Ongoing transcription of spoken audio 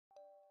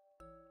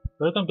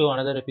Welcome to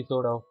another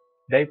episode of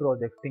Die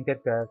Project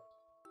TinkerCAD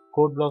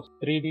CodeBlocks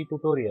 3D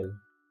tutorial.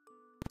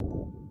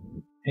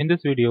 In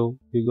this video,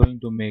 we're going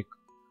to make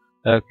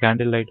a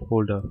candlelight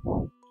holder.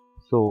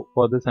 So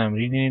for this, I'm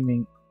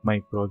renaming my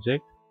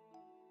project.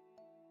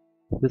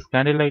 This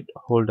candlelight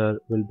holder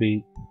will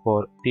be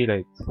for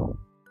Tealights.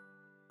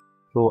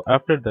 So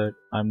after that,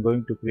 I'm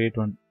going to create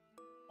one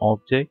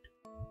object.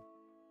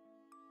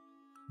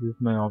 This is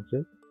my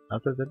object.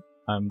 After that,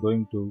 I'm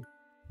going to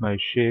my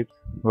shapes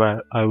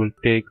where I will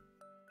take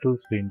two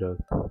cylinders.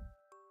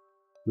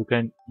 You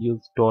can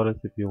use torus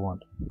if you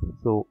want.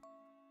 So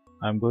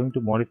I'm going to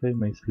modify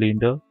my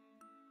cylinder,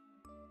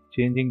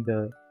 changing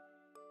the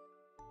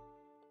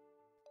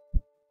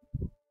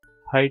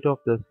height of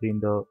the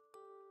cylinder,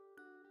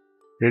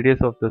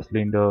 radius of the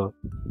cylinder,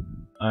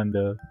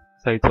 and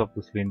size of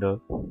the cylinder.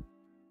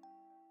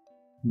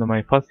 Now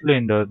my first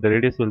cylinder, the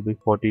radius will be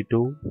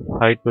 42,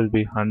 height will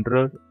be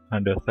 100,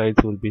 and the size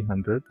will be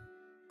 100.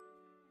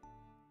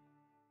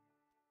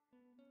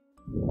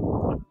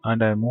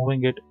 And I am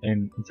moving it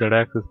in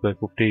z-axis by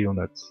 50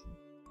 units.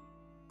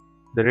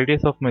 The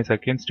radius of my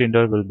second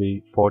cylinder will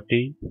be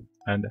 40,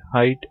 and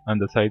height and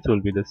the size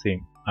will be the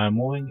same. I am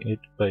moving it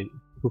by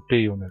 50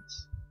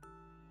 units.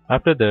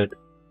 After that,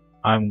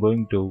 I am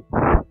going to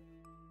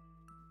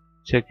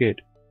check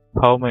it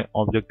how my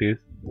object is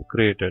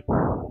created.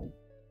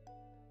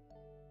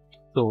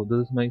 So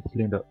this is my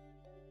cylinder.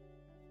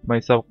 My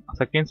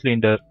second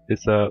cylinder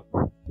is a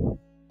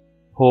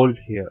hole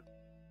here.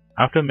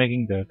 After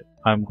making that,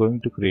 I am going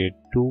to create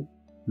two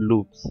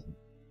loops,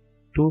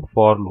 two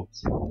for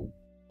loops.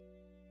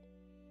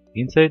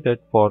 Inside that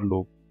for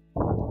loop,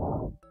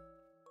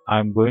 I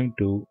am going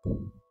to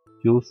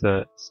use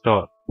a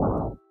star.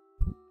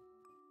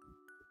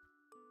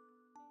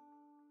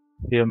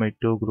 Here my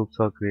two loops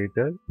are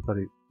created.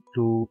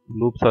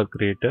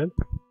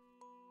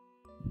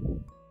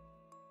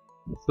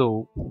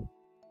 So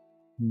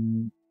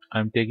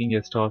I'm taking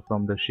a star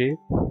from the shape.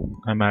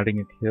 I'm adding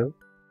it here.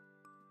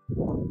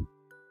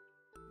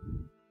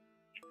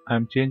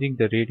 I'm changing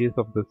the radius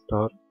of the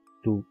star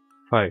to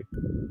 5.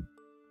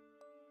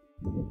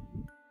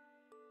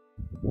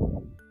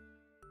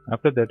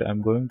 After that,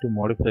 I'm going to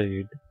modify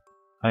it.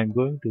 I'm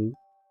going to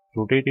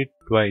rotate it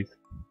twice,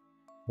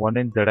 one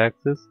in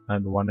z-axis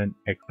and one in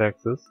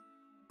x-axis.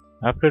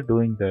 After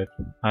doing that,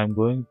 I'm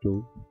going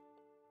to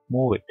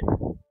move it.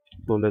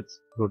 So let's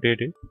rotate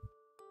it.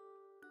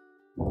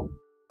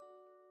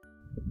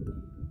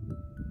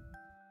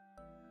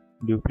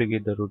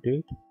 Duplicate the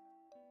rotate.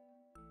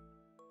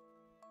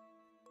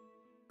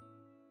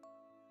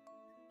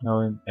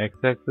 Now in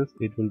x-axis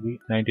it will be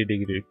 90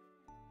 degrees.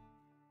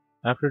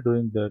 After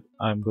doing that,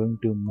 I'm going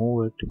to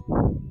move it.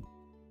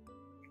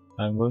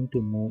 I'm going to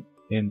move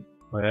in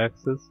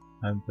y-axis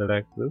and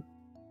z-axis.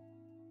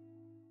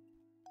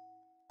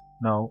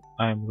 Now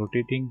I am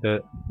rotating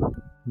the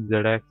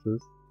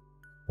z-axis.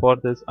 For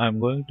this, I am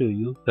going to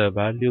use the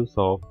values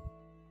of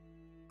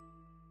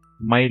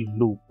my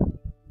loop.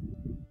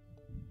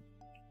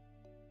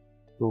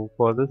 So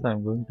for this, I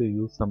am going to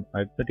use some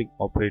arithmetic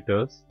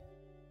operators.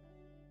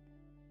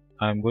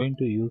 I am going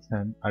to use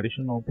an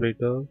addition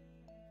operator,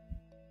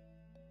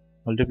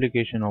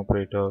 multiplication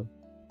operator,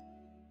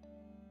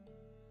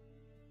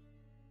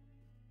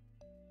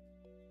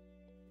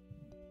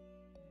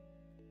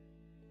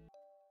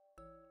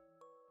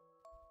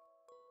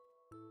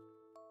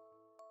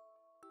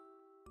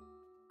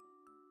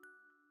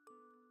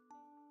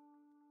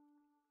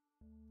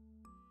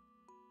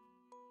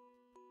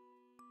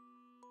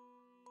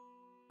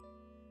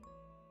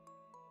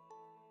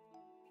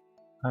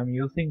 I am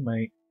using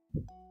my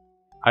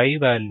I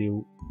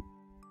value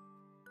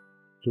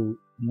to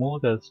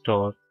move the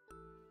star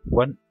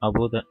one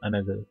above the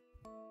another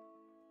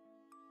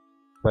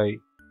by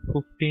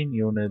 15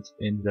 units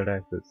in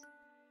z-axis.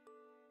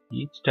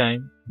 Each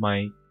time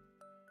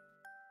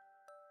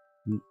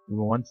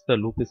once the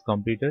loop is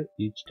completed,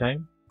 each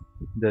time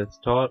the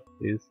star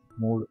is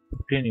moved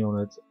 15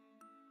 units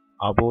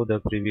above the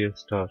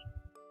previous star.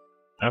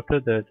 After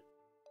that,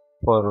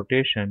 for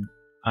rotation,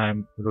 I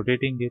am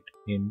rotating it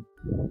in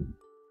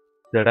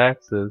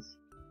z-axis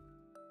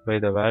by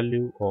the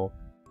value of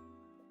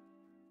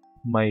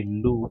my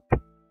loop.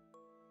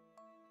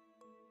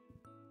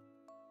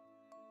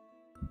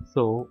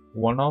 So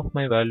one of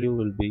my value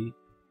will be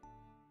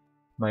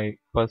my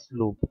first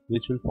loop,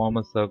 which will form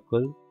a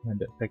circle, and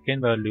the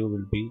second value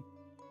will be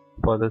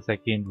for the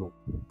second loop.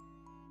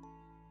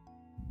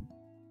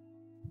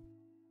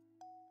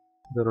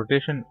 The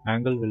rotation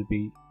angle will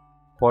be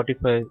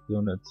 45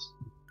 units.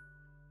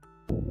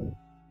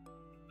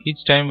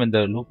 Each time when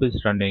the loop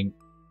is running,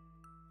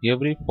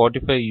 every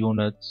 45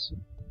 units,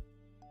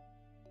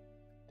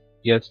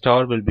 a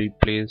star will be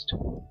placed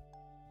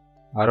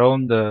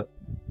around the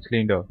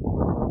cylinder.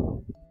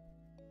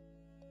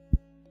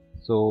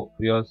 So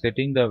we are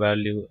setting the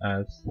value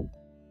as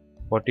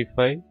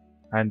 45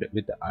 and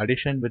with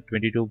addition with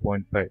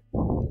 22.5.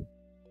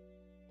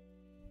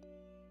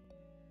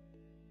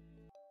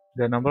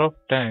 The number of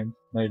times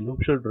my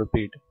loop should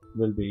repeat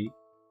will be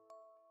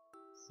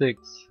 6.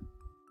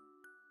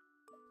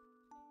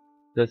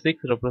 The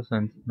 6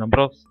 represents number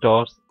of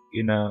stars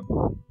in a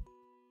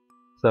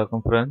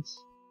circumference,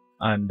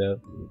 and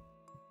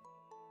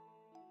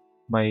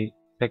my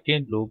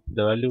second loop,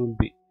 the value will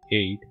be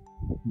 8,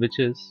 which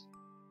is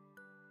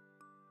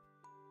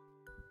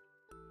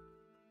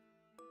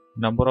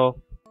number of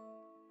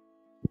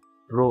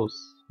rows.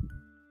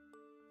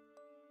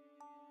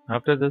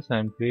 After this, I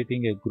am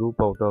creating a group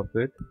out of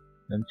it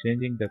and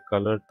changing the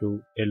color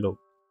to yellow.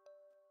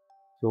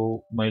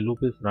 So my loop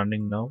is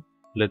running now.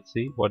 Let's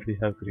see what we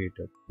have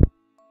created.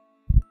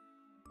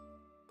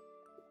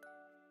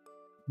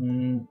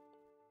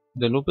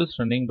 The loop is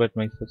running, but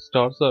my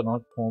stars are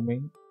not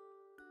forming.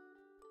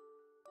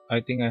 I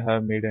think I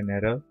have made an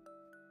error.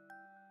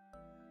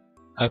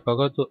 I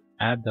forgot to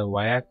add the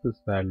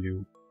y-axis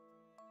value.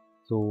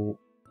 So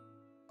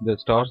the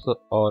stars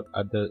are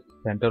at the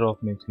center of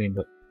my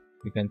cylinder.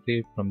 You can see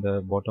it from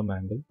the bottom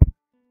angle.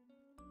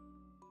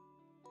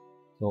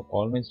 So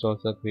all my stars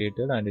are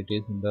created and it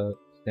is in the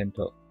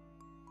center.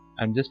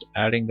 I'm just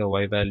adding the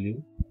y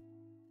value.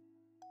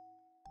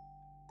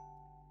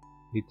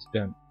 It's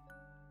done.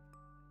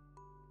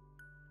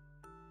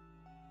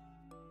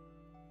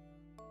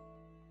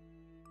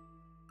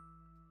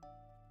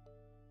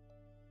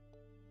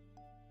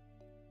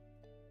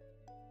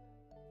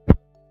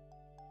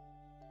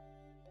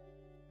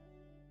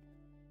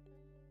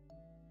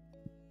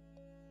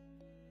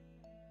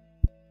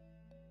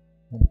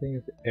 Something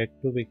is yet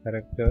to be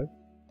corrected.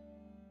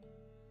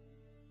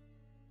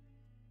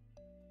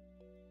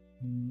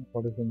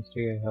 What is the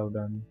mistake I have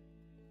done?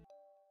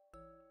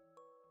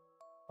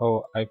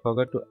 Oh, I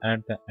forgot to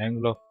add the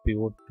angle of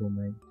pivot to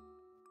my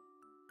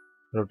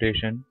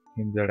rotation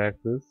in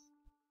z-axis.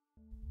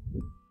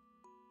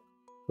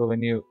 So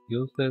when you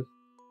use this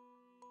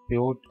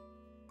pivot,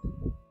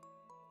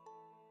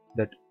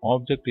 that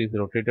object is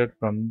rotated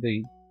from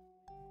the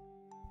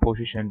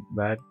position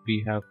where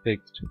we have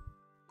fixed.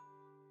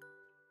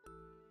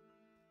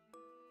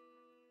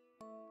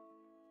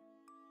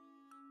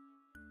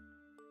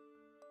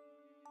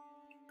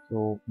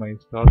 So my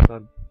stars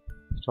are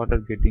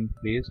started getting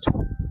placed.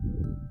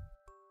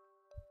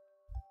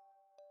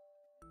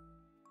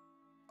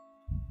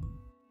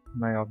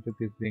 My object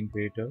is being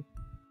created.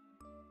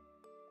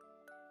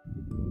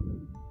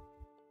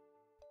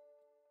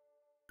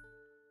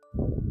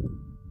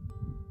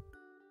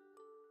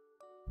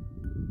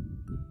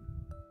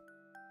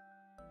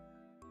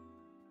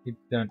 It's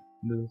done.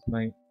 This is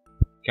my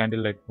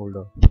candlelight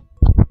holder.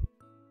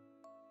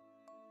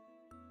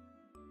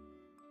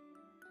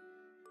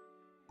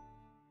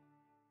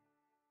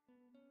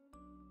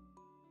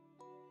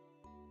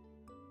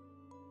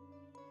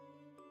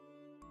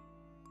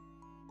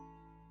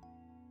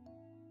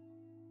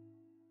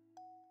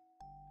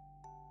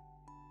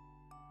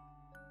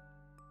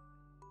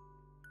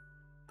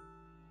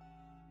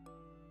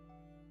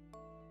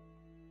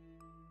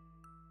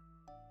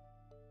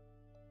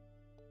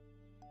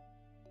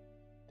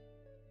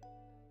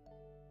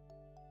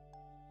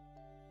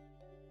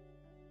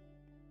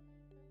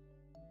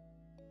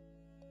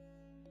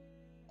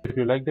 If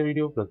you like the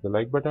video, press the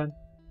like button,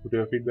 put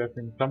your feedback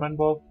in comment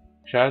box,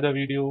 share the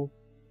video.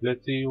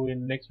 Let's see you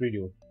in next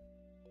video.